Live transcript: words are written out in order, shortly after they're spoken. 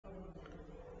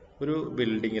ഒരു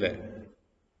ബിൽഡിങ്ങിലെ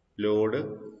load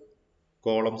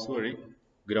columns വഴി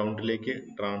ഗ്രൗണ്ടിലേക്ക്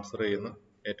transfer ചെയ്യുന്ന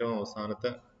ഏറ്റവും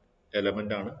അവസാനത്തെ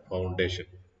എലമെന്റ് ആണ് ഫൗണ്ടേഷൻ.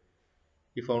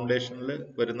 ഈ ഫൗണ്ടേഷനിൽ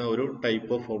വരുന്ന ഒരു ടൈപ്പ്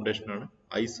ഓഫ് ഫൗണ്ടേഷനാണ്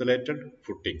ഐസൊലേറ്റഡ്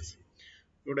ഫുട്ടിങ്സ്.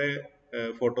 ഇവിടെ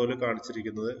ഫോട്ടോയിൽ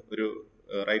കാണിച്ചിരിക്കുന്നത് ഒരു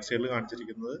റൈറ്റ് സൈഡിൽ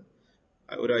കാണിച്ചിരിക്കുന്നത്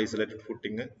ഒരു ഐസൊലേറ്റഡ്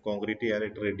ഫുട്ടിങ് കോൺക്രീറ്റ്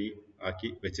ചെയ്യാനായിട്ട് റെഡി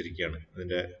ആക്കി വെച്ചിരിക്കുകയാണ്.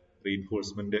 അതിന്റെ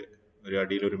റീഇൻഫോഴ്സ്മെന്റ് ഒരു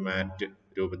അടിയിൽ ഒരു മാറ്റ്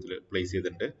രൂപത്തിൽ പ്ലേസ്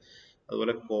ചെയ്തിട്ടുണ്ട്.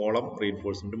 അതുപോലെ കോളം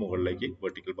റീഇൻഫോഴ്സ്മെന്റ് മുകളിലേക്ക്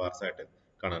വെർട്ടിക്കൽ ബാർസ് ആയിട്ട്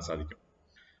കാണാൻ സാധിക്കും.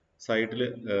 സൈഡിൽ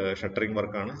ഷട്ടറിംഗ്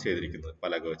വർക്കാണ് ചെയ്തിരിക്കുന്നത്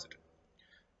പലക വെച്ചിട്ട്.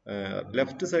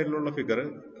 ലെഫ്റ്റ് സൈഡിലുള്ള ഫിഗർ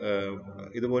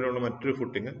ഇതുപോലെയുള്ള മറ്റൊരു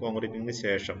ഫുട്ടിങ് കോൺക്രീറ്റിങ്ങിന്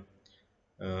ശേഷം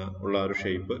ഉള്ള ഒരു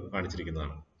ഷേപ്പ്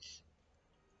കാണിച്ചിരിക്കുന്നതാണ്.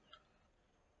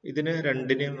 ഇതിനെ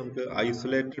രണ്ടിനെയും നമുക്ക്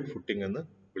ഐസൊലേറ്റഡ് ഫുട്ടിംഗ് എന്ന്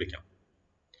വിളിക്കാം.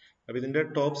 അപ്പൊ ഇതിന്റെ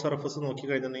ടോപ്പ് സർഫസ് നോക്കി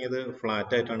കഴിഞ്ഞിട്ടുണ്ടെങ്കിൽ ഇത്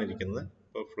ഫ്ലാറ്റ് ആയിട്ടാണ് ഇരിക്കുന്നത്.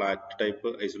 ഇപ്പോൾ ഫ്ലാറ്റ് ടൈപ്പ്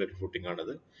ഐസൊലേറ്റഡ് ഫുട്ടിംഗ്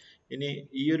ആണിത്. ഇനി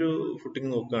ഈ ഒരു ഫുട്ടിംഗ്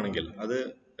നോക്കുകയാണെങ്കിൽ അത്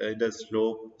അതിന്റെ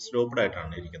സ്ലോപ്ഡ്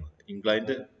ആയിട്ടാണ് ഇരിക്കുന്നത്.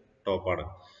 ഇൻക്ലൈൻഡ് ടോപ്പാണ്.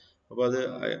 അപ്പോൾ അത്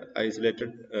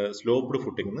ഐസൊലേറ്റഡ് സ്ലോപ്ഡ്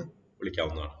ഫുട്ടിംഗ് എന്ന്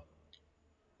വിളിക്കാവുന്നതാണ്.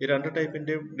 ഈ രണ്ട്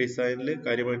ടൈപ്പിന്റെയും ഡിസൈനിൽ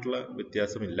കാര്യമായിട്ടുള്ള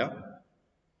വ്യത്യാസമില്ല.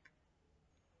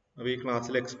 അപ്പോൾ ഈ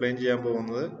ക്ലാസ്സിൽ എക്സ്പ്ലെയിൻ ചെയ്യാൻ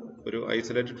പോകുന്നത് ഒരു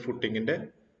ഐസൊലേറ്റഡ് ഫുട്ടിങ്ങിന്റെ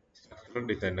സ്ട്രക്ചറൽ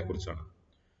ഡിസൈനിനെ കുറിച്ചാണ്.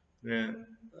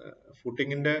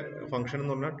 ഫുട്ടിങ്ങിന്റെ ഫംഗ്ഷൻ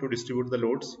എന്ന് പറഞ്ഞാൽ to distribute the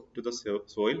lords to the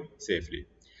soil safely.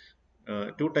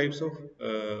 Two types of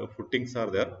ഫുട്ടിങ്സ് are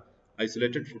there,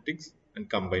 isolated ഫുട്ടിങ്സ് and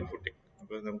combined footing.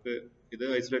 അപ്പോൾ നമുക്ക് ഇത്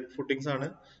ഐസൊലേറ്റഡ് ഫുട്ടിങ്സ് ആണ്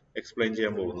എക്സ്പ്ലെയിൻ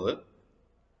ചെയ്യാൻ പോകുന്നത്.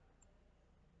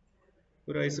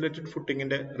 ഒരു ഐസൊലേറ്റഡ്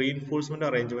ഫുട്ടിങ്ങിന്റെ റീഇൻഫോഴ്സ്മെന്റ്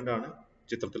അറേഞ്ച്മെന്റ് ആണ്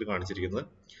ചിത്രത്തിൽ കാണിച്ചിരിക്കുന്നത്.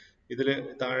 ഇതിൽ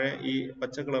താഴെ ഈ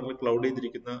പച്ച കളറിൽ ക്ലൗഡ്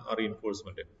ചെയ്തിരിക്കുന്ന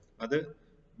റീഇൻഫോഴ്സ്മെന്റ് അത്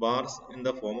bars in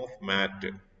the form of മാറ്റ്,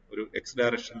 ഒരു എക്സ്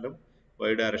ഡയറക്ഷനിലും വൈ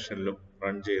ഡയറക്ഷനിലും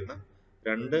റൺ ചെയ്യുന്ന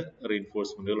രണ്ട്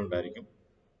റീഇൻഫോഴ്സ്മെന്റുകൾ ഉണ്ടായിരിക്കും.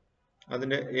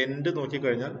 അതിന്റെ എൻഡ്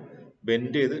നോക്കിക്കഴിഞ്ഞാൽ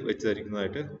ബെൻഡ് ചെയ്ത്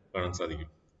വെച്ചിരിക്കുന്നതായിട്ട് കാണാൻ സാധിക്കും.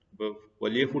 ഇപ്പോൾ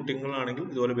വലിയ ഫുട്ടിങ്ങുകളാണെങ്കിൽ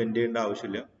ഇതുപോലെ ബെൻഡ് ചെയ്യേണ്ട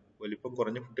ആവശ്യമില്ല. വലിപ്പം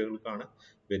കുറഞ്ഞ ഫുട്ടുകൾക്കാണ്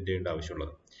ബെൻഡ് ചെയ്യേണ്ട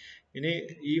ആവശ്യമുള്ളത്. ഇനി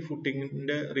ഈ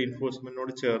ഫുട്ടിങ്ങിന്റെ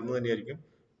റീഇൻഫോഴ്സ്മെന്റിനോട് ചേർന്ന് തന്നെയായിരിക്കും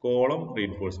കോളം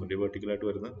റീഇൻഫോഴ്സ്മെന്റ്, വെർട്ടിക്കലായിട്ട്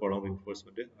വരുന്ന കോളം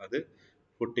റീഇൻഫോഴ്സ്മെന്റ്. അത്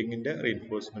ഫുട്ടിങ്ങിന്റെ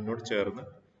റീഇൻഫോഴ്സ്മെന്റിനോട് ചേർന്ന്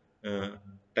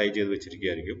ടൈ ചെയ്ത്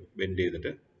വെച്ചിരിക്കുകയായിരിക്കും ബെൻഡ്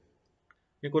ചെയ്തിട്ട്.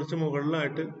 ഇനി കുറച്ച്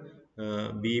മുകളിലായിട്ട്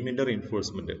ബീമിന്റെ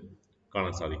റീഇൻഫോഴ്സ്മെന്റ്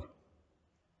കാണാൻ സാധിക്കും.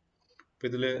 അപ്പൊ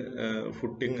ഇതില്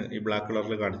ഫുട്ടിങ് ഈ ബ്ലാക്ക്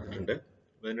കളറിൽ കാണിച്ചിട്ടുണ്ട്.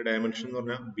 അതിന്റെ ഡയമെൻഷൻ എന്ന്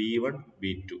പറഞ്ഞാൽ B1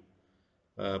 B2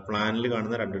 പ്ലാനിൽ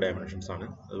കാണുന്ന രണ്ട് ഡയമെൻഷൻസ് ആണ്.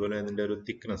 അതുപോലെ അതിന്റെ ഒരു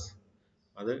തിക്നെസ്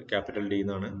അത് ക്യാപിറ്റൽ D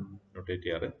എന്നാണ് നോട്ടേറ്റ്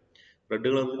ചെയ്യാറ്. റെഡ്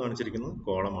കളറിൽ കാണിച്ചിരിക്കുന്നത്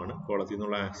കോളമാണ്. കോളത്തിൽ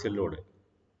നിന്നുള്ള ആക്സിയൽ ലോഡ്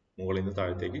മുകളിൽ നിന്ന്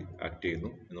താഴത്തേക്ക് ആക്ട്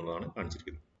ചെയ്യുന്നു എന്നുള്ളതാണ്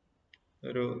കാണിച്ചിരിക്കുന്നത്.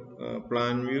 ഒരു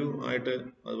പ്ലാൻ വ്യൂ ആയിട്ട്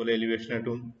അതുപോലെ എലിവേഷൻ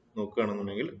ആയിട്ടും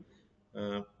നോക്കുകയാണെന്നുണ്ടെങ്കിൽ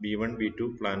B1 B2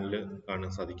 പ്ലാനിൽ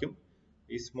കാണാൻ സാധിക്കും.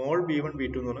 ഈ സ്മോൾ B1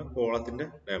 B2 എന്ന് പറഞ്ഞാൽ കോളത്തിന്റെ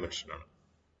ഡയമെൻഷൻ ആണ്.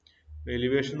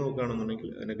 എലിവേഷൻ നോക്കുകയാണെന്നുണ്ടെങ്കിൽ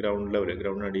അതിന്റെ ഗ്രൗണ്ട് ലെവൽ,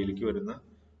 ഗ്രൗണ്ട് അടിയിലേക്ക് വരുന്ന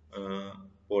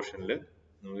പോർഷനിൽ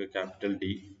നമുക്ക് ക്യാപിറ്റൽ D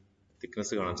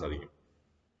തിക്നെസ് കാണാൻ സാധിക്കും.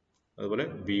 അതുപോലെ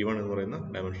B1 എന്ന് പറയുന്ന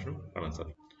ഡയമെൻഷനും കാണാൻ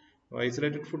സാധിക്കും.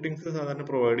 ഐസൊലേറ്റഡ് ഫുട്ടിങ്സ് സാധാരണ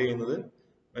പ്രൊവൈഡ് ചെയ്യുന്നത്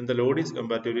when the load is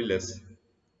comparatively less,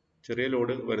 ചെറിയ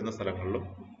ലോഡ് വരുന്ന സ്ഥലങ്ങളിലും,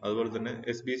 അതുപോലെ തന്നെ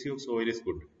SBC of soil is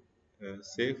good,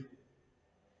 safe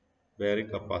bearing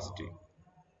capacity.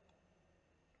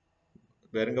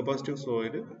 bearing capacity of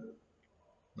soil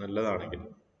നല്ലതാണെങ്കിൽ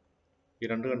ഈ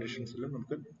രണ്ട് കണ്ടീഷൻസിലും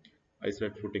നമുക്ക്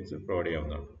ഐസൊലേറ്റഡ് ഫുട്ടിങ്സ് പ്രൊവൈഡ്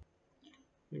ചെയ്യാവുന്നതാണ്.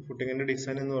 ഈ ഫുട്ടിങ്ങിന്റെ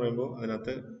ഡിസൈൻ എന്ന് പറയുമ്പോൾ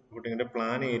അതിനകത്ത് ഫുട്ടിങ്ങിന്റെ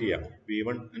plan area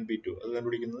B1 and B2 അത്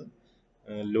കണ്ടുപിടിക്കുന്നത്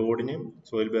ലോഡിനെയും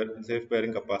soil safe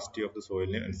bearing capacity of the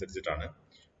സോയിലിനെ അനുസരിച്ചിട്ടാണ്.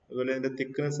 അതുപോലെ അതിന്റെ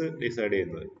തിക്നെസ് ഡിസൈഡ്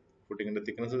ചെയ്യുന്നത്, ഫുട്ടിങ്ങിന്റെ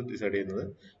തിക്നെസ് ഡിസൈഡ് ചെയ്യുന്നത്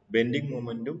ബെൻഡിങ്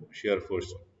മൊമെന്റും ഷിയർ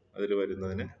ഫോഴ്സും അതിൽ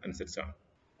വരുന്നതിന് അനുസരിച്ചാണ്.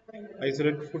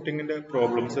 ഐസൊലേറ്റഡ് ഫുട്ടിങ്ങിന്റെ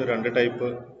പ്രോബ്ലംസ് രണ്ട് ടൈപ്പ്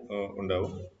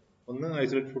ഉണ്ടാവും. ഒന്ന്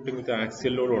ഐസൊലേറ്റഡ് ഫുട്ടിങ് വിത്ത്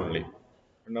ആക്സിയൽ ലോഡ് ഓൺലി,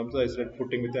 രണ്ടാമത്തെ isolated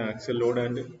footing with axial load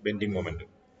and bending moment.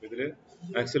 ഇതിൽ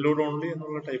ആക്സിയൽ ലോഡ് ഓൺലി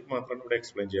എന്നുള്ള ടൈപ്പ് മാത്രമാണ് ഇവിടെ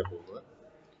എക്സ്പ്ലെയിൻ ചെയ്യാൻ പോകുന്നത്.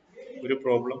 ഒരു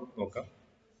പ്രോബ്ലം നോക്കാം.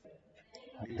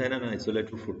 Design an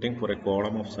isolated footing for a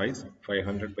column of size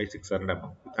 500 by 600 mm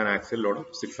with an axial load of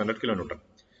 600 kN.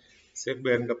 Safe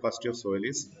bearing capacity of soil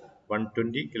is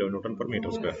 120 kN per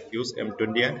meter square. Use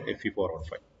M20 and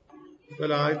Fe415.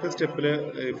 അപ്പോൾ ആദ്യത്തെ സ്റ്റെപ്പിൽ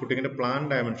ഫുട്ടിങ്ങിന്റെ plan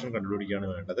dimension കണ്ടുപിടിക്കുകയാണ്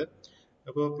വേണ്ടത്.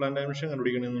 അപ്പോൾ plan dimension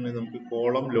കണ്ടുപിടിക്കണമെന്നുണ്ടെങ്കിൽ നമുക്ക്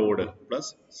column load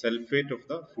plus self weight of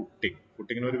the footing,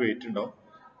 ഫുട്ടിങ്ങിന് ഒരു wait ഉണ്ടാവും,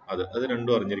 അത്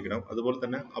രണ്ടും അറിഞ്ഞിരിക്കണം. അതുപോലെ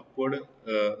തന്നെ അപ്വേർഡ്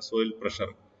സോയിൽ പ്രഷർ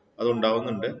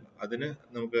അതുണ്ടാവുന്നുണ്ട്. അതിന്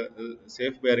നമുക്ക്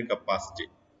സേഫ് ബെയറിംഗ് കപ്പാസിറ്റി,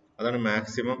 അതാണ്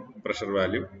മാക്സിമം പ്രഷർ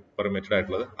വാല്യൂ പെർമിറ്റഡ്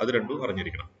ആയിട്ടുള്ളത്, അത് രണ്ടും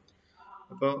അറിഞ്ഞിരിക്കണം.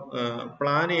 അപ്പോൾ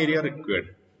പ്ലാൻ ഏരിയ റിക്വയർഡ്,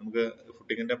 നമുക്ക്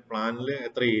ഫുട്ടിങ്ങിന്റെ പ്ലാനിൽ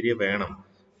എത്ര ഏരിയ വേണം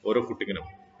ഓരോ ഫുട്ടിങ്ങിനും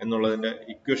എന്നുള്ളതിന്റെ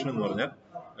ഇക്വേഷൻ എന്ന് പറഞ്ഞാൽ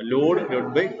ലോഡ്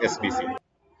ഡിവൈഡ് ബൈ SBC.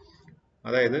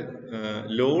 അതായത്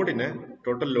ലോഡിനെ,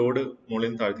 ടോട്ടൽ ലോഡ് മുകളിൽ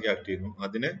നിന്ന് താഴത്തേക്ക് ആക്ട് ചെയ്യുന്നു,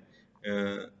 അതിനെ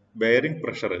bearing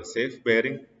pressure, safe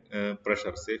bearing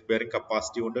pressure, safe bearing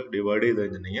capacity കൊണ്ട് ഡിവൈഡ് ചെയ്ത്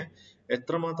കഴിഞ്ഞിട്ടുണ്ടെങ്കിൽ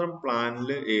എത്രമാത്രം പ്ലാനിൽ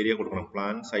ഏരിയ കൊടുക്കണം,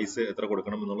 പ്ലാൻ സൈസ് എത്ര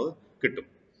കൊടുക്കണം എന്നുള്ളത് കിട്ടും.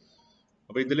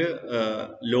 അപ്പൊ ഇതില്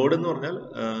ലോഡ് എന്ന് പറഞ്ഞാൽ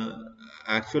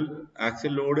actual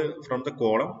load from the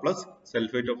column plus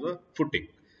self weight of the footing.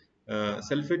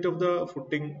 Self weight of the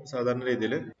footing സാധാരണ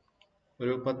രീതിയിൽ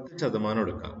ഒരു 10%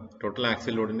 എടുക്കാം. ടോട്ടൽ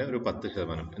ആക്സിൽ ലോഡിന്റെ ഒരു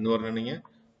 10% എന്ന് പറഞ്ഞിട്ടുണ്ടെങ്കിൽ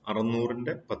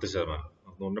 600ന്റെ 10%.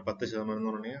 600ന്റെ 10% എന്ന്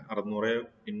പറഞ്ഞാൽ 600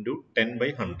 ഇൻറ്റു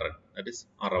 10/100 ദാറ്റ് ഈസ്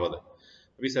 60.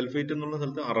 അപ്പൊ ഈ സെൽഫ് വെയിറ്റ് എന്നുള്ള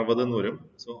സ്ഥലത്ത് 60 എന്ന് വരും.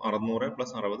 So 600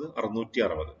 plus 60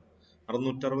 660.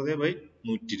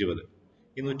 660/120.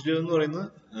 ഈ 120 എന്ന് പറയുന്നത്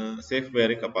സേഫ്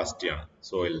ബെയറിംഗ് കപ്പാസിറ്റിയാണ്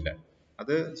സോയിലിന്റെ.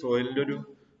 അത് സോയിലിന്റെ ഒരു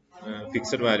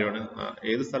ഫിക്സഡ് വാല്യൂ ആണ്.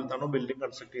 ഏത് സ്ഥലത്താണോ ബിൽഡിംഗ്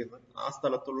കൺസ്ട്രക്ട് ചെയ്യുന്നത് ആ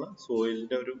സ്ഥലത്തുള്ള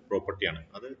സോയിലിന്റെ ഒരു പ്രോപ്പർട്ടിയാണ്.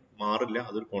 അത് മാറില്ല,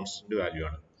 അതൊരു കോൺസ്റ്റന്റ് വാല്യൂ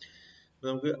ആണ്.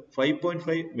 നമുക്ക്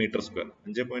 5.5 metre square,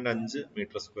 5.5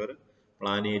 metre square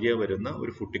plan area വരുന്ന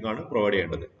ഒരു ഫുട്ടിംഗ് ആണ് പ്രൊവൈഡ്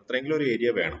ചെയ്യേണ്ടത്. അത്രയെങ്കിലും ഒരു ഏരിയ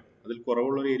വേണം. അതിൽ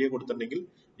കുറവുള്ള ഒരു ഏരിയ കൊടുത്തിട്ടുണ്ടെങ്കിൽ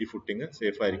ഈ ഫുട്ടിംഗ്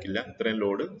സേഫ് ആയിരിക്കില്ല. ഇത്രയും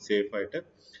ലോഡ് സേഫ് ആയിട്ട്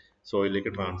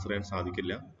സോയിലിലേക്ക് ട്രാൻസ്ഫർ ചെയ്യാൻ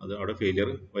സാധിക്കില്ല. അത് അവിടെ ഫെയിലിയർ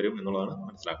വരും എന്നുള്ളതാണ്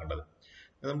മനസ്സിലാക്കേണ്ടത്.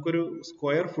 നമുക്കൊരു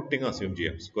സ്ക്വയർ ഫുട്ടിംഗ് അസ്യൂം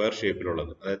ചെയ്യാം, സ്ക്വയർ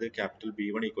ഷേപ്പിലുള്ളത്. അതായത് capital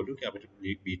B1 equal to capital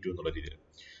B2 എന്നുള്ള രീതിയിൽ.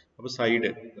 അപ്പോൾ സൈഡ്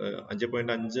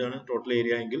 5.5 ആണ് ടോട്ടൽ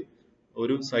ഏരിയ എങ്കിൽ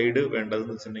ഒരു സൈഡ്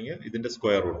വേണ്ടതെന്ന് വെച്ചിട്ടുണ്ടെങ്കിൽ ഇതിന്റെ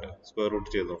സ്ക്വയർ റൂട്ട്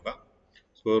ചെയ്ത് നോക്കാം.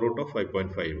 സ്ക്വയർ റൂട്ട് ഓഫ്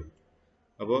 5.5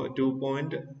 അപ്പോൾ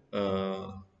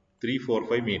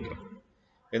 2.345 മീറ്റർ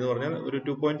എന്ന് പറഞ്ഞാൽ ഒരു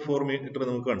 2.4 മീറ്റർ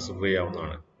നമുക്ക് കൺസിഡർ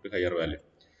ചെയ്യാവുന്നതാണ്, ഒരു ഹയർ വാല്യൂ.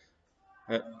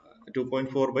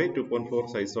 2.4/2.4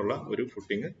 സൈസുള്ള ഒരു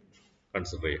ഫുട്ടിംഗ്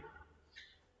കൺസിഡർ ചെയ്യാം.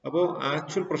 അപ്പോൾ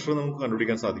ആക്ച്വൽ പ്രഷർ നമുക്ക്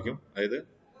കണ്ടുപിടിക്കാൻ സാധിക്കും. അതായത്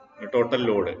total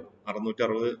load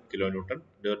 660 kilo newton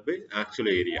divide by actual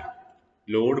area.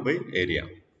 Load by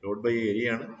area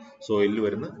ആണ് സോയിലിൽ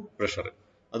വരുന്ന പ്രഷർ.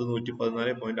 അത്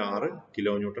 114.6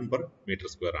 kilo newton per metre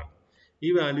square ആണ്. ഈ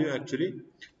വാല്യൂ ആക്ച്വലി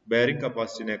ബെയറിംഗ്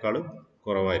കപ്പാസിറ്റിനേക്കാളും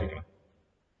കുറവായിരിക്കണം.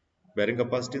 ബെയറിംഗ്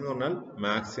കപ്പാസിറ്റി എന്ന് പറഞ്ഞാൽ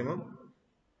maximum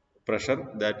pressure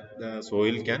that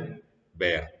soil can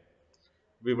bear.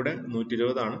 അപ്പൊ ഇവിടെ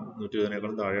 120 ആണ്,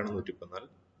 120നേക്കാളും താഴെയാണ് 114.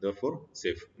 therefore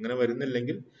safe. ഇങ്ങനെ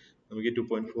വരുന്നില്ലെങ്കിൽ നമുക്ക്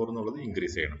 2.4 എന്നുള്ളത്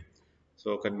ഇൻക്രീസ് ചെയ്യണം. സോ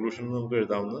കൺക്ലൂഷൻ നമുക്ക്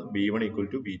എഴുതാവുന്നത് B1 equal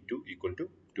to B2 equal to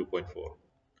 2.4.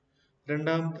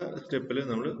 രണ്ടാമത്തെ സ്റ്റെപ്പിൽ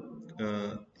നമ്മൾ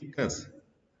തിക്നെസ്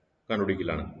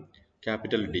കണ്ടുപിടിക്കലാണ്.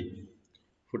 ക്യാപിറ്റൽ D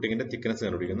ഫുട്ടിങ്ങിന്റെ തിക്നെസ്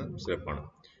കണ്ടുപിടിക്കുന്ന സ്റ്റെപ്പാണ്.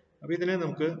 അപ്പൊ ഇതിനെ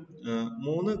നമുക്ക്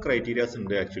 3 ക്രൈറ്റീരിയാസ്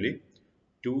ഉണ്ട് ആക്ച്വലി.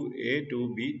 2A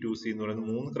 2B 2C എന്ന് പറയുന്ന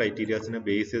 3 ക്രൈറ്റീരിയാസിനെ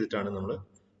ബേസ് ചെയ്തിട്ടാണ് നമ്മൾ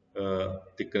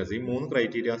തിക്നെസ്. ഈ 3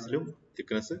 ക്രൈറ്റീരിയാസിലും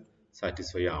തിക്നെസ്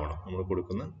സാറ്റിസ്ഫൈ ആവണം, നമ്മൾ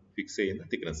കൊടുക്കുന്ന ഫിക്സ് ചെയ്യുന്ന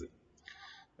തിക്നെസ്.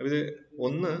 അപ്പൊ ഇത്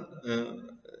ഒന്ന്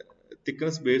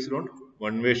thickness based on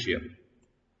one way shear,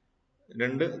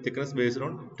 2 thickness based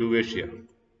on to way shear,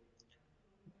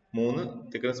 3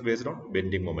 thickness based on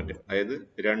bending moment. അതായത്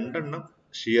 2 എണ്ണം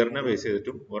ഷിയറിനെ ബേസ്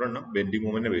ചെയ്തിട്ടും ഒരെണ്ണം ബെൻഡിങ്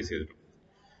മൊമെന്റിനെ ബേസ് ചെയ്തിട്ടും.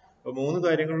 അപ്പൊ 3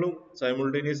 കാര്യങ്ങളിലും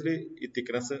സൈമിൾട്ടേനിയസ്ലി ഈ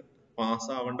തിക്നെസ് പാസ്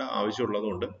ആവേണ്ട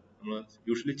ആവശ്യമുള്ളതുകൊണ്ട് നമ്മൾ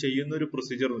യൂഷ്വലി ചെയ്യുന്ന ഒരു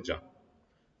പ്രൊസീജിയർ എന്ന് വെച്ചാൽ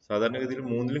സാധാരണഗതിയിൽ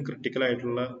 3ലും ക്രിട്ടിക്കൽ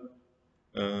ആയിട്ടുള്ള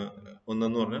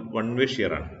ഒന്നെന്ന് പറഞ്ഞാൽ വൺ വേ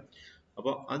ഷിയർ ആണ്.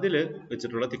 അപ്പോൾ അതിൽ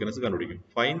വെച്ചിട്ടുള്ള തിക്നെസ് കണ്ടുപിടിക്കും.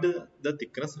 Find the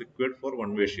thickness required for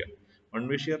one way shear. One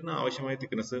way ഷിയറിന് ആവശ്യമായ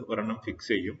തിക്നെസ് ഒരെണ്ണം ഫിക്സ്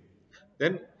ചെയ്യും.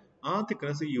 ദെൻ ആ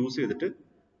തിക്നെസ് യൂസ് ചെയ്തിട്ട്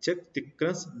check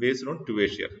thickness based on to way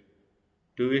shear.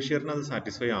 To വേ ഷിയറിന് അത്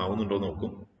സാറ്റിസ്ഫൈ ആവുന്നുണ്ടോ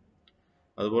നോക്കും.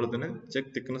 അതുപോലെ തന്നെ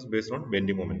check thickness based on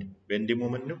bending moment. Bending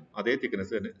മൊമെന്റിനും അതേ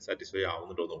തിക്നെസ് തന്നെ സാറ്റിസ്ഫൈ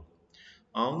ആവുന്നുണ്ടോ നോക്കും.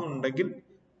 ആവുന്നുണ്ടെങ്കിൽ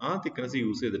ആ തിക്നെസ്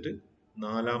യൂസ് ചെയ്തിട്ട്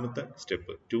നാലാമത്തെ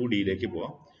സ്റ്റെപ്പ് 2Dയിലേക്ക്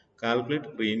പോവാം. Calculate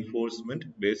reinforcement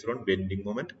based on bending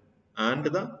moment and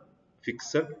the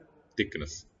fixed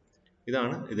thickness.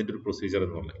 ഇതാണ് ഇതിന്റെ ഒരു പ്രൊസീജിയർ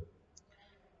എന്ന് പറഞ്ഞത്.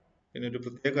 പിന്നെ ഒരു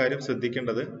പ്രത്യേക കാര്യം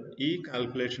ശ്രദ്ധിക്കേണ്ടത്, ഈ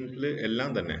കാൽക്കുലേഷൻസിൽ എല്ലാം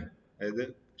തന്നെ, അതായത്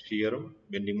ഷിയറും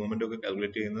ബെൻഡിങ് മൊമെന്റും ഒക്കെ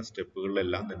കാൽക്കുലേറ്റ് ചെയ്യുന്ന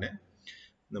സ്റ്റെപ്പുകളിലെല്ലാം തന്നെ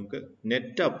നമുക്ക്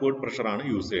നെറ്റ് അപ്വേർഡ് പ്രഷർ ആണ്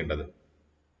യൂസ് ചെയ്യേണ്ടത്.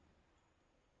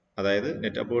 അതായത്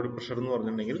നെറ്റ് അപ്വേർഡ് പ്രഷർ എന്ന്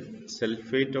പറഞ്ഞിട്ടുണ്ടെങ്കിൽ self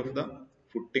weight of the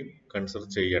footing consider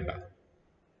ചെയ്യേണ്ട.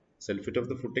 Self weight of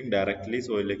the footing directly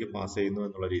സോയിലിലേക്ക് pass ചെയ്യുന്നു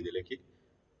എന്നുള്ള രീതിയിലേക്ക്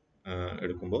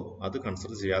എടുക്കുമ്പോൾ അത്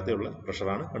കൺസിഡർ ചെയ്യാതെയുള്ള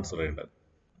പ്രഷറാണ് കൺസിഡർ ചെയ്യേണ്ടത്.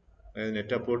 അതായത്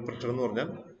നെറ്റ് അപ്വേർഡ് പ്രഷർ എന്ന് പറഞ്ഞാൽ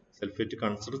സെൽഫ് വെയിറ്റ്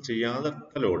കൺസിഡർ ചെയ്യാത്ത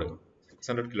ലോഡ്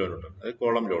 600 കിലോ ന്യൂട്ടൺ, അതായത്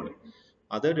കോളം ലോഡ്,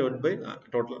 അത് divide by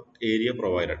total area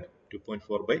provided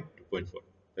 2.4/2.4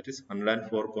 that is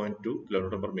 104.2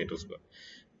 kilometre per metre square.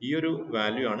 ഈ ഒരു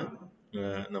വാല്യൂ ആണ്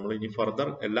നമ്മൾ ഇനി ഫർദർ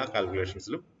എല്ലാ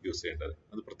കാൽക്കുലേഷൻസിലും യൂസ് ചെയ്യേണ്ടത്.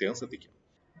 അത് പ്രത്യേകം ശ്രദ്ധിക്കാം.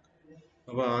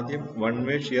 അപ്പോൾ ആദ്യം വൺ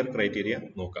വേ ഷിയർ ക്രൈറ്റീരിയ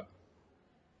നോക്കാം.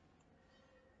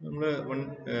 നമ്മൾ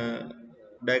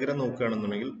ഡയഗ്രാം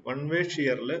നോക്കുകയാണെന്നുണ്ടെങ്കിൽ വൺ വേ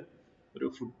ഷിയറിൽ ഒരു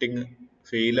ഫുട്ടിങ്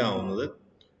ഫെയിൽ ആവുന്നത്,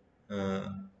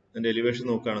 അതിൻ്റെ എലിവേഷൻ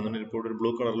നോക്കുകയാണെന്നുണ്ടെങ്കിൽ ഇപ്പോൾ ഒരു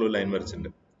ബ്ലൂ കളറിൽ ഒരു ലൈൻ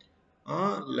വരച്ചിട്ടുണ്ട്. ആ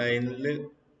ലൈനിൽ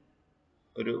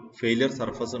ഒരു ഫെയിലിയർ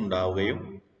സർഫസ് ഉണ്ടാവുകയും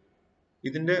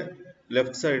ഇതിന്റെ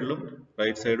ലെഫ്റ്റ് സൈഡിലും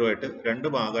റൈറ്റ് സൈഡുമായിട്ട് രണ്ട്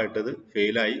ഭാഗമായിട്ട് ഇത്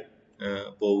ഫെയിലായി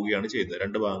പോവുകയാണ് ചെയ്യുന്നത്.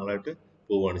 രണ്ട് ഭാഗങ്ങളായിട്ട്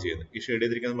പോവുകയാണ് ചെയ്യുന്നത്. ഈ ഷെയ്ഡ്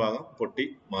ചെയ്തിരിക്കുന്ന ഭാഗം പൊട്ടി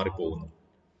മാറിപ്പോകുന്നു.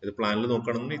 ഇത് പ്ലാനിൽ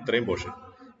നോക്കുകയാണെന്നുണ്ടെങ്കിൽ ഇത്രയും പോർഷൻ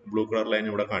ബ്ലൂ കളർ ലൈൻ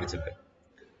ഇവിടെ കാണിച്ചിട്ട്.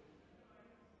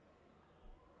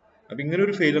 അപ്പൊ ഇങ്ങനെ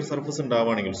ഒരു ഫെയിലിയർ സർഫസ്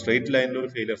ഉണ്ടാവുകയാണെങ്കിൽ, സ്ട്രെയിറ്റ് ലൈനിൽ ഒരു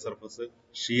ഫെയിലിയർ സർഫസ്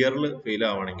ഷിയറിൽ ഫെയിൽ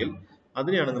ആവുകയാണെങ്കിൽ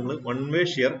അതിനെയാണ് നമ്മൾ വൺ വേ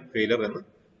ഷിയർ ഫെയിലിയർ എന്ന്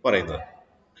പറയുന്നത്.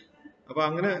 അപ്പൊ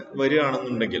അങ്ങനെ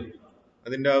വരികയാണെന്നുണ്ടെങ്കിൽ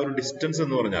അതിന്റെ ആ ഒരു ഡിസ്റ്റൻസ്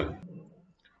എന്ന് പറഞ്ഞാൽ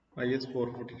IS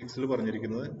 446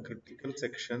 പറഞ്ഞിരിക്കുന്നത് critical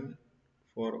section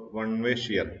four one way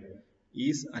shear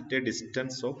is at A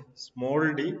distance of small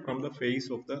d from the face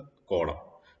of the column.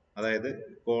 അതായത്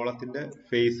കോളത്തിന്റെ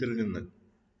ഫേസിൽ നിന്ന്,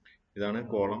 ഇതാണ്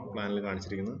കോളം പ്ലാനിൽ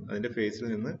കാണിച്ചിരിക്കുന്നത്, അതിന്റെ ഫേസിൽ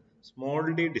നിന്ന് small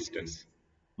d distance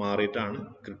മാറിയിട്ടാണ്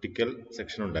critical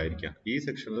section ഉണ്ടായിരിക്കുക. ഈ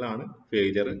സെക്ഷനിലാണ്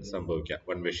ഫെയിലിയർ സംഭവിക്കുക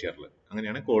വൺ വേ ഷിയറിൽ.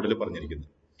 അങ്ങനെയാണ് കോഡിൽ പറഞ്ഞിരിക്കുന്നത്.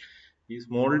 ഈ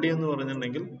സ്മോൾ d എന്ന്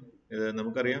പറഞ്ഞിട്ടുണ്ടെങ്കിൽ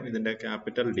നമുക്കറിയാം ഇതിന്റെ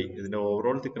ക്യാപിറ്റൽ D, ഇതിന്റെ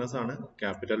ഓവറോൾ തിക്നെസ് ആണ്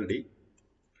ക്യാപിറ്റൽ D.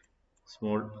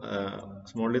 സ്മോൾ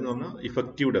d എന്ന് പറഞ്ഞാൽ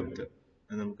ഇഫക്റ്റീവ് ഡെപ്ത്.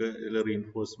 നമുക്ക് ഇതിൽ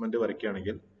റീഇൻഫോഴ്സ്മെന്റ്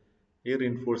വരയ്ക്കുകയാണെങ്കിൽ ഈ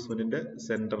റീഇൻഫോഴ്സ്മെന്റിന്റെ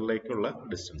സെന്ററിലേക്കുള്ള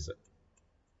ഡിസ്റ്റൻസ്,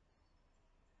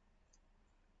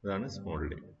 ഇതാണ് small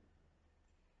d.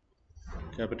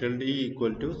 Capital D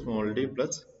equal to small d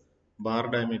plus bar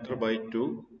diameter by 2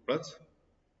 plus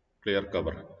clear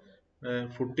cover.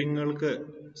 ഫുട്ടിങ്ങൾക്ക്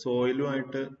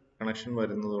സോയിലുമായിട്ട് connection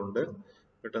വരുന്നതുകൊണ്ട്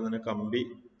പെട്ടെന്ന് തന്നെ കമ്പി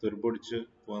തുരുമ്പൊടിച്ച്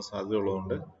പോകാൻ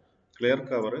സാധ്യതയുള്ളതുകൊണ്ട് ക്ലിയർ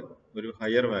കവർ ഒരു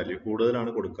ഹയർ വാല്യൂ കൂടുതലാണ്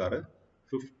കൊടുക്കാറ്.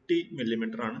 50 mm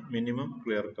ആണ് മിനിമം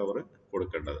ക്ലിയർ കവർ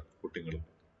കൊടുക്കേണ്ടത് ഫുട്ടിങ്ങൾ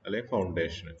അല്ലെങ്കിൽ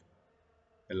ഫൗണ്ടേഷന്.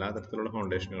 എല്ലാ തരത്തിലുള്ള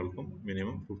ഫൗണ്ടേഷനുകൾക്കും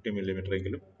മിനിമം 50 mm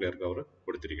എങ്കിലും clear cover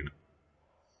കൊടുത്തിരിക്കണം.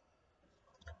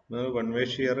 One way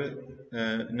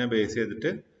ഷിയറിനെ base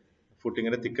ചെയ്തിട്ട്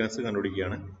ഫുട്ടിങ്ങിന്റെ തിക്നെസ്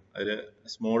കണ്ടുപിടിക്കുകയാണ്. അതിൽ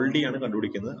സ്മോൾ d ആണ്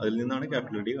കണ്ടുപിടിക്കുന്നത്, അതിൽ നിന്നാണ്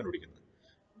ക്യാപിറ്റൽ D കണ്ടുപിടിക്കുന്നത്.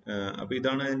 അപ്പൊ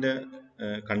ഇതാണ് അതിന്റെ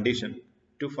condition.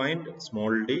 To find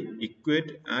small d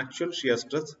equate actual shear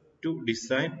stress to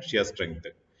design shear strength.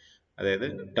 അതായത്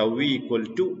tau V equal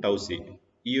to tau C,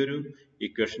 ഈ ഒരു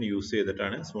ഇക്വേഷൻ യൂസ്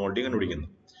ചെയ്തിട്ടാണ് സ്മോൾ d കണ്ടുപിടിക്കുന്നത്.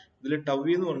 ഇതിൽ ടൗ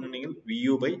വി എന്ന് പറഞ്ഞിട്ടുണ്ടെങ്കിൽ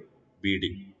VU ബൈ BD.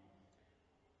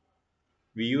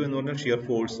 VU എന്ന് പറഞ്ഞാൽ ഷിയർ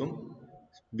ഫോഴ്സും,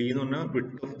 B എന്ന് പറഞ്ഞാൽ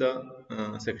വിഡ്ത് ഓഫ് ദ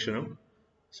സെക്ഷനും,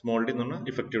 സ്മോൾ d എന്ന് പറഞ്ഞാൽ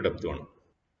ഇഫക്റ്റീവ് ഡെപ്തുമാണ്.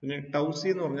 പിന്നെ ടൗ സി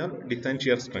എന്ന് പറഞ്ഞാൽ ഡിസൈൻ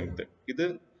ഷിയർ സ്ട്രെങ്ത്. ഇത്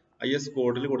IS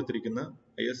കോഡിൽ കൊടുത്തിരിക്കുന്ന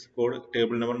IS കോഡ്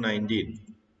ടേബിൾ നമ്പർ 19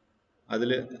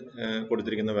 അതിൽ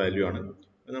കൊടുത്തിരിക്കുന്ന വാല്യൂ ആണ്.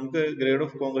 നമുക്ക് ഗ്രേഡ്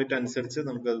ഓഫ് കോൺക്രീറ്റ് അനുസരിച്ച്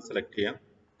നമുക്ക് അത് സെലക്ട് ചെയ്യാം.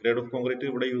 ഗ്രേഡ് ഓഫ് കോൺക്രീറ്റ്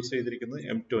ഇവിടെ യൂസ് ചെയ്തിരിക്കുന്നത്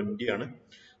M20 ആണ്.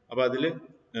 അപ്പോൾ അതിൽ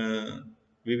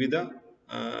വിവിധ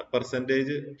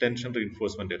പെർസെൻറ്റേജ് ടെൻഷൻ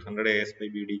റീഇൻഫോഴ്സ്മെന്റ് 100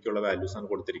 AS/BDക്കുള്ള വാല്യൂസ് ആണ്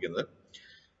കൊടുത്തിരിക്കുന്നത്.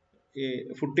 ഈ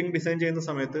ഫുട്ടിംഗ് ഡിസൈൻ ചെയ്യുന്ന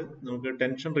സമയത്ത് നമുക്ക്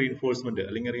ടെൻഷൻ റീഇൻഫോഴ്സ്മെന്റ്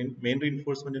അല്ലെങ്കിൽ മെയിൻ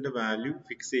റീഇൻഫോഴ്സ്മെന്റിന്റെ വാല്യൂ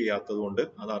ഫിക്സ് ചെയ്യാത്തത് കൊണ്ട്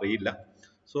അത് അറിയില്ല.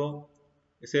 സോ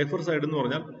സേഫർ സൈഡ് എന്ന്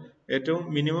പറഞ്ഞാൽ ഏറ്റവും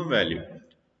മിനിമം വാല്യൂ,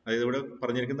 അതായത് ഇവിടെ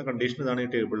പറഞ്ഞിരിക്കുന്ന കണ്ടീഷൻ ഇതാണ് ഈ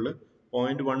ടേബിളിൽ,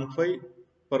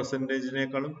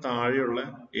 0.15% താഴെയുള്ള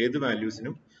ഏത്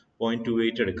വാല്യൂസിനും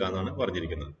 0.28 എടുക്കാമെന്നാണ്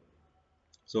പറഞ്ഞിരിക്കുന്നത്.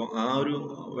 സോ ആ ഒരു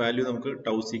വാല്യൂ നമുക്ക്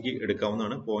ടൗ സിക്ക്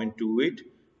എടുക്കാവുന്നതാണ്, 0.28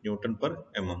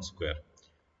 Nm².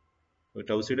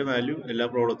 ടൗ സിയുടെ വാല്യൂ എല്ലാ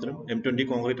പ്രോബ്ലത്തിനും M20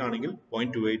 കോൺക്രീറ്റ് ആണെങ്കിൽ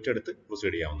 0.28 എടുത്ത്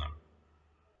പ്രൊസീഡ് ചെയ്യാവുന്നതാണ്.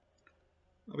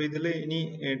 അപ്പൊ ഇതിൽ ഇനി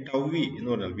ടൗ വി എന്ന്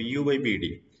പറഞ്ഞാൽ VU ബൈ BD,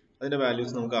 അതിന്റെ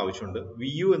വാല്യൂസ് നമുക്ക് ആവശ്യമുണ്ട്.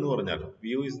 VU എന്ന് പറഞ്ഞാൽ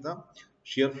VU is the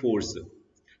shear force.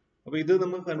 അപ്പൊ ഇത്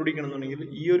നമുക്ക് കണ്ടുപിടിക്കണമെന്നുണ്ടെങ്കിൽ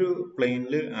ഈ ഒരു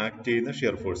പ്ലെയിനിൽ ആക്ട് ചെയ്യുന്ന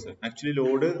ഷിയർ ഫോഴ്സ്, ആക്ച്വലി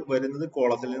ലോഡ് വരുന്നത്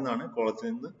കോളത്തിൽ നിന്നാണ്. കോളത്തിൽ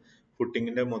നിന്ന്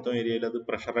ഫുട്ടിങ്ങിന്റെ മൊത്തം ഏരിയയിൽ അത്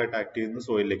പ്രഷറായിട്ട് ആക്ട് ചെയ്യുന്ന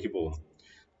സോയിലിലേക്ക് പോകുന്നു.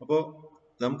 അപ്പോൾ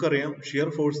നമുക്കറിയാം ഷിയർ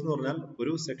ഫോഴ്സ് എന്ന് പറഞ്ഞാൽ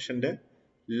ഒരു സെക്ഷന്റെ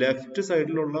ലെഫ്റ്റ്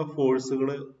സൈഡിലുള്ള ഫോഴ്സുകൾ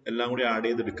എല്ലാം കൂടി ആഡ്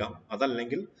ചെയ്തെടുക്കാം,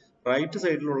 അതല്ലെങ്കിൽ റൈറ്റ്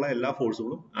സൈഡിലുള്ള എല്ലാ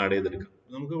ഫോഴ്സുകളും ആഡ് ചെയ്തെടുക്കാം.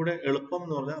 നമുക്ക് ഇവിടെ എളുപ്പം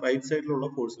എന്ന് പറഞ്ഞാൽ റൈറ്റ് സൈഡിലുള്ള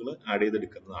ഫോഴ്സുകൾ ആഡ്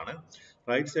ചെയ്തെടുക്കുന്നതാണ്.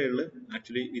 റൈറ്റ് സൈഡിൽ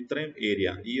ആക്ച്വലി ഇത്രയും ഏരിയ,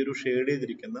 ഈ ഒരു ഷെയ്ഡ്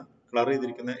ചെയ്തിരിക്കുന്ന കളർ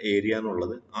ചെയ്തിരിക്കുന്ന ഏരിയ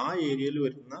എന്നുള്ളത് ആ ഏരിയയിൽ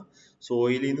വരുന്ന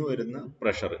സോയിലിൽ നിന്ന് വരുന്ന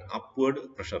പ്രഷർ, അപ്വേർഡ്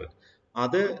പ്രഷർ,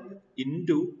 അത്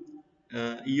ഇൻറ്റു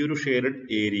ഈ ഒരു ഷെയ്ഡഡ്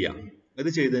ഏരിയ, ഇത്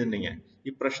ചെയ്തിട്ടുണ്ടെങ്കിൽ ഈ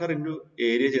പ്രഷർ ഇൻറ്റു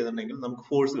ഏരിയ ചെയ്തിട്ടുണ്ടെങ്കിൽ നമുക്ക്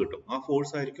ഫോഴ്സ് കിട്ടും. ആ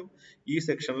ഫോഴ്സ് ആയിരിക്കും ഈ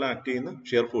സെക്ഷനിൽ ആക്ട് ചെയ്യുന്ന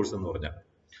ഷിയർ ഫോഴ്സ് എന്ന് പറഞ്ഞാൽ.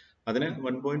 അതിനെ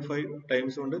 1.5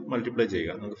 ടൈംസ് കൊണ്ട് മൾട്ടിപ്ലൈ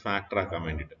ചെയ്യുക നമുക്ക് ഫാക്ടർ ആക്കാൻ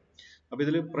വേണ്ടിയിട്ട്. അപ്പൊ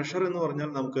ഇതിൽ പ്രഷർ എന്ന് പറഞ്ഞാൽ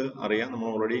നമുക്ക് അറിയാം, നമ്മൾ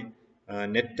ഓൾറെഡി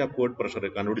നെറ്റ് അപ്വേർഡ് പ്രഷർ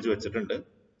കണ്ടുപിടിച്ച് വെച്ചിട്ടുണ്ട്.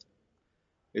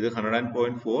 ഇത്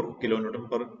 100.4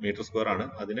 kN/m² ആണ്.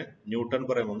 അതിനെ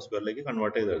Nm/mm²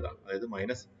 കൺവേർട്ട് ചെയ്ത് എഴുതാം, അതായത്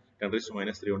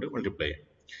 -10⁻³ കൊണ്ട് മൾട്ടിപ്ലൈ ചെയ്യാം.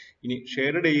 ഇനി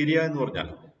ഷെയ്ഡഡ് ഏരിയ എന്ന് പറഞ്ഞാൽ,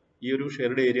 ഈ ഒരു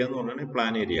ഷെയ്ഡഡ് ഏരിയ എന്ന് പറഞ്ഞാൽ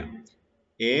പ്ലാൻ ഏരിയ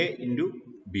A ×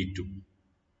 B2.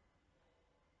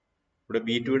 ഇവിടെ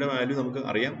B2യുടെ വാല്യൂ നമുക്ക്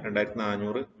അറിയാം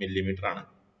 2400 mm ആണ്.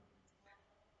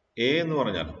 A എന്ന്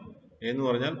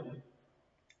പറഞ്ഞാൽ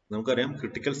നമുക്കറിയാം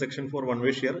critical section four one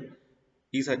way shear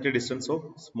is at A distance of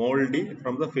small d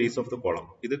from the face of the column.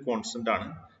 ഇത് കോൺസ്റ്റന്റ് ആണ്,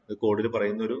 ഇത് കോഡിൽ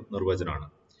പറയുന്ന ഒരു നിർവചനമാണ്.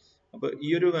 അപ്പോൾ ഈ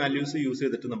ഒരു വാല്യൂസ് യൂസ്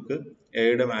ചെയ്തിട്ട് നമുക്ക്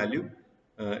എയുടെ value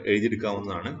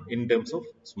എഴുതിയെടുക്കാവുന്നതാണ് in terms of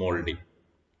small D.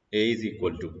 A is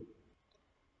equal to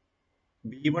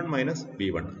B1 minus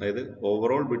B1, അതായത്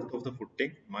overall width of the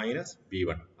footing minus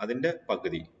B1, അതിന്റെ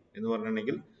പകുതി എന്ന്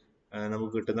പറഞ്ഞിട്ടുണ്ടെങ്കിൽ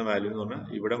നമുക്ക് കിട്ടുന്ന വാല്യൂ എന്ന് പറഞ്ഞാൽ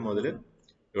ഇവിടെ മുതൽ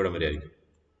ഇവിടെ വരെ ആയിരിക്കും.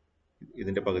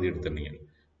 ഇതിന്റെ പകുതി എടുത്തിട്ടുണ്ടെങ്കിൽ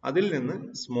അതിൽ നിന്ന്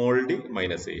സ്മോൾ ഡി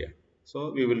മൈനസ് ചെയ്യുക. So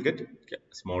we will get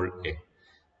small A.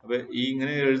 അപ്പൊ ഈ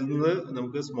ഇങ്ങനെ എഴുതുന്നത്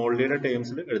നമുക്ക് സ്മോൾ ഡിയുടെ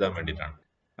ടേംസിൽ എഴുതാൻ വേണ്ടിയിട്ടാണ്.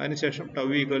 അതിനുശേഷം tau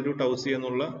equal to tau C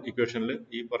എന്നുള്ള ഇക്വേഷനിൽ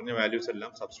ഈ പറഞ്ഞ വാല്യൂസ്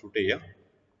എല്ലാം സബ്സ്റ്റിറ്റ്യൂട്ട് ചെയ്യാം.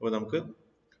 അപ്പോൾ നമുക്ക്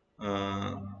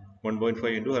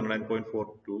 1.5 into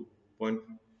 109.42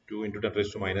 into 10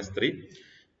 raised to minus 3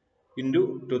 into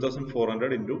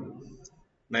 2400 into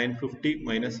 950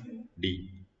 minus D.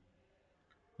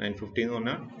 950 എന്ന്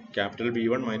പറഞ്ഞാൽ capital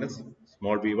B1 minus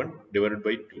small B1 divided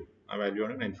by 2. ആ വാല്യൂ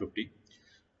ആണ് 950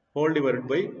 ഹോൾ ഡിവൈഡഡ്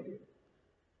ബൈ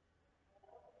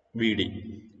VD.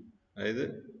 അതായത്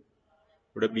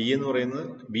ഇവിടെ B എന്ന് പറയുന്നത്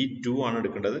B2 ആണ്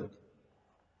എടുക്കേണ്ടത്.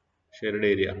 ഷെയർഡ്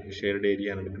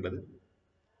ഏരിയ ആണ് എടുക്കേണ്ടത്.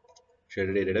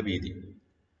 ഷെയർഡ് ഏരിയയുടെ വീതി.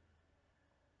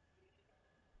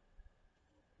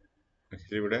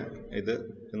 ആക്ച്വലി ഇവിടെ ഇത്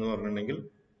എന്ന് പറഞ്ഞിട്ടുണ്ടെങ്കിൽ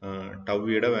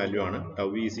ടൗയുടെ വാല്യൂ ആണ്. ടൗ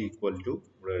ഈസ് ഈക്വൽ ടു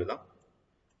ഇവിടെ എഴുതാം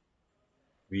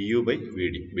VU ബൈ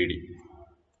VD.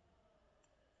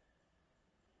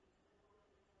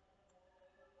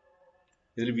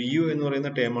 ഇതിൽ VU എന്ന്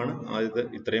പറയുന്ന ടേം ആണ് ആദ്യത്തെ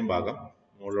ഇത്രയും ഭാഗം,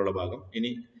 മുകളിലുള്ള ഭാഗം.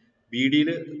 ഇനി VDയിൽ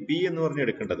B എന്ന് പറഞ്ഞ്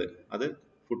എടുക്കേണ്ടത് അത്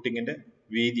ഫുട്ടിങ്ങിന്റെ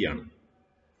വീതിയാണ്.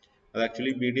 അത്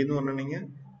ആക്ച്വലി BD എന്ന് പറഞ്ഞിട്ടുണ്ടെങ്കിൽ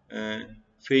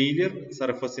ഫെയിലിയർ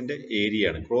സർഫസിന്റെ ഏരിയ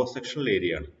ആണ്, ക്രോസ് സെക്ഷണൽ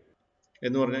ഏരിയ ആണ്.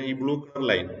 എന്ന് പറഞ്ഞാൽ ഈ ബ്ലൂ കളർ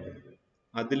ലൈൻ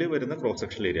അതിൽ വരുന്ന cross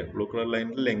sectional area, blue colour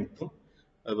ലൈനിന്റെ ലെങ്ത്തും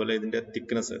അതുപോലെ ഇതിന്റെ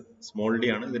തിക്നെസ്, സ്മോൾ ഡി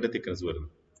ആണ് ഇതിന്റെ തിക്നെസ്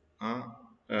വരുന്നത്.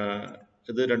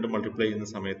 ഇത് രണ്ടും മൾട്ടിപ്ലൈ ചെയ്യുന്ന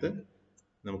സമയത്ത്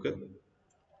നമുക്ക്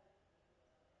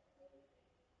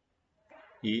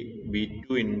ഈ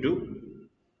B2 ഇൻറ്റു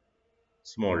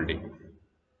സ്മോൾ ഡി,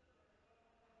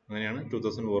 അങ്ങനെയാണ്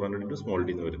 2400 ഇൻറ്റു സ്മോൾ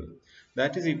ഡി എന്ന് വരുന്നത്.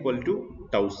 That is equal to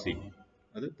tau C,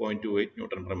 അത് 0.28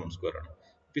 ന്യൂട്ടൺ പെർ mm സ്ക്വയർ ആണ്.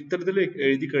 അപ്പൊ ഇത്തരത്തിൽ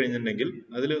എഴുതി കഴിഞ്ഞിട്ടുണ്ടെങ്കിൽ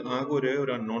അതിൽ ആകെ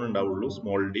ഒരു അൺനോൺ ഉണ്ടാവുള്ളൂ,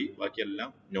 സ്മോൾ ഡി. ബാക്കിയെല്ലാം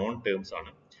നോൺ ടേംസ്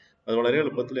ആണ്. അത് വളരെ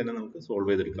എളുപ്പത്തിൽ തന്നെ നമുക്ക്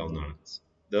സോൾവ് ചെയ്തെടുക്കാവുന്നതാണ്.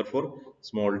 Therefore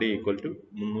small D equal to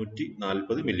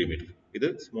 340 millimetre. ഇത്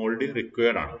സ്മോൾ ഡി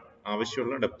റിക്വയർഡ് ആണ്,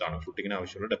 ആവശ്യമുള്ള ഡെപ്ത് ആണ്, ഫുട്ടിങ്ങിന്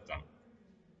ആവശ്യമുള്ള ഡെപ്ത് ആണ്.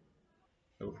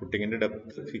 ഫുട്ടിങ്ങിന്റെ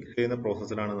ഡെപ്ത് ഫിക്സ് ചെയ്യുന്ന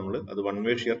പ്രോസസ്സിലാണ് നമ്മൾ അത് 1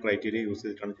 വേ ഷിയർ ക്രൈറ്റീരിയ യൂസ്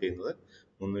ചെയ്തിട്ടാണ് ചെയ്യുന്നത്.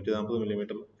 340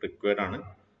 മില്ലിമീറ്റർ റിക്വയർഡ് ആണ്.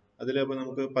 അതിൽ അപ്പോൾ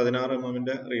നമുക്ക് 16 mm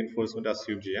റീഇൻഫോഴ്സ്മെന്റ്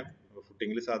അസ്യൂം ചെയ്യാം.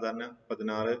 ഫുട്ടിങ്ങിൽ സാധാരണ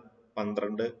 16,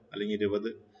 12 അല്ലെങ്കിൽ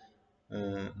 20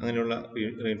 അങ്ങനെയുള്ള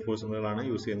റീഇൻഫോഴ്സ്മെന്റുകളാണ്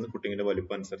യൂസ് ചെയ്യുന്നത് ഫുട്ടിങ്ങിന്റെ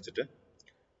വലിപ്പം അനുസരിച്ചിട്ട്.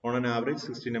 On an average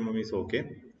 16 mm is okay.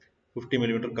 50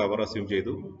 mm cover assume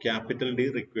ചെയ്തു. Capital D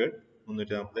required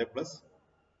 340 plus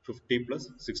 50 plus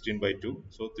 16/2,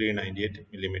 so 398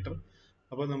 millimetre.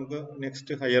 അപ്പോൾ നമുക്ക്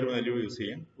നെക്സ്റ്റ് ഹയർ വാല്യൂ യൂസ്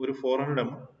ചെയ്യാം. ഒരു 400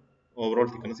 mm ഓവറോൾ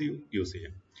തിക്നെസ് യൂസ്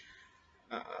ചെയ്യാം.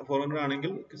 400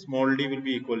 ആണെങ്കിൽ small D will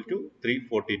be equal to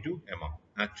 342 mm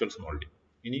actual small D.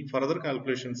 ഇനി further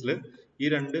കാൽക്കുലേഷൻസിൽ ഈ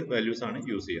രണ്ട് വാല്യൂസ് ആണ്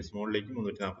യൂസ് ചെയ്യുക. സ്മോൾ ഡിക്ക്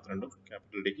 342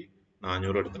 ക്യാപിറ്റൽ ഡിക്ക്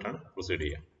 400 എടുത്തിട്ടാണ് പ്രൊസീഡ്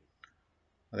ചെയ്യുക.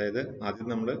 അതായത് ആദ്യം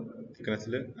നമ്മൾ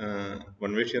തിക്നെസ്സിൽ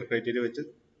 1 വേ ഷിയർ ക്രൈറ്റീരിയ വെച്ച്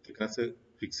തിക്നെസ്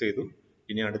ഫിക്സ് ചെയ്തു.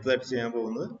 ഇനി അടുത്തതായിട്ട് ചെയ്യാൻ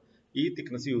പോകുന്നത് ഈ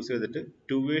തിക്നെസ് യൂസ് ചെയ്തിട്ട്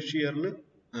 2 വേ ഷിയറിൽ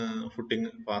ഫുട്ടിങ്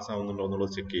പാസ് ആവുന്നുണ്ടോ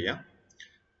എന്നുള്ളത് ചെക്ക് ചെയ്യാം.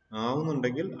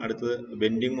 ആവുന്നുണ്ടെങ്കിൽ അടുത്തത്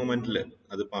ബെൻഡിങ് മൊമെന്റിൽ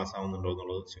അത് പാസ് ആവുന്നുണ്ടോ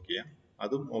എന്നുള്ളത് ചെക്ക് ചെയ്യാം.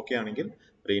 അതും ഓക്കെ ആണെങ്കിൽ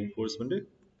റീഇൻഫോഴ്സ്മെന്റ്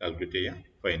കാൽക്കുലേറ്റ് ചെയ്യാം,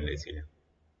 ഫൈനലൈസ് ചെയ്യാം.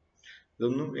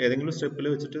 ഇതൊന്നും ഏതെങ്കിലും സ്റ്റെപ്പിൽ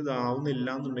വെച്ചിട്ട് ഇത് ആവുന്നില്ല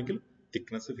എന്നുണ്ടെങ്കിൽ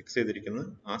തിക്നെസ് ഫിക്സ് ചെയ്തിരിക്കുന്നത്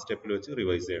ആ സ്റ്റെപ്പിൽ വെച്ച്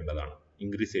റിവൈസ് ചെയ്യേണ്ടതാണ്,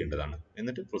 ഇൻക്രീസ് ചെയ്യേണ്ടതാണ്,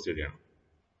 എന്നിട്ട് പ്രൊസീഡ് ചെയ്യണം.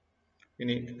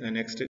 ഇനി നെക്സ്റ്റ്